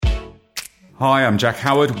Hi, I'm Jack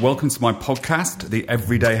Howard. Welcome to my podcast, The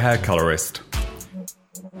Everyday Hair Colorist.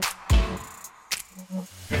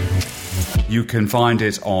 You can find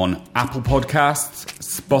it on Apple Podcasts,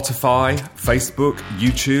 Spotify, Facebook,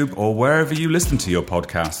 YouTube, or wherever you listen to your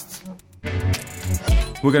podcasts.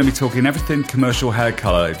 We're going to be talking everything commercial hair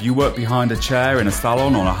colour. If you work behind a chair in a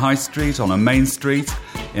salon, on a high street, on a main street,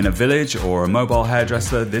 in a village, or a mobile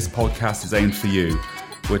hairdresser, this podcast is aimed for you.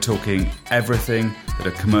 We're talking everything that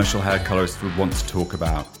a commercial hair colorist would want to talk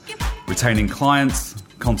about. Retaining clients,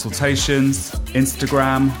 consultations,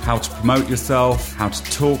 Instagram, how to promote yourself, how to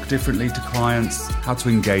talk differently to clients, how to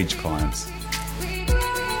engage clients.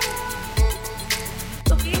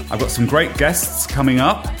 I've got some great guests coming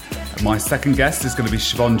up. My second guest is going to be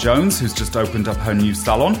Siobhan Jones, who's just opened up her new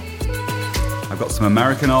salon. I've got some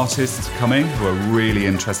American artists coming who are really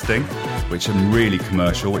interesting, which are really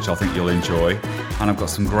commercial, which I think you'll enjoy. And I've got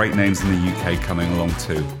some great names in the UK coming along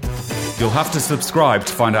too. You'll have to subscribe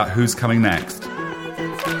to find out who's coming next.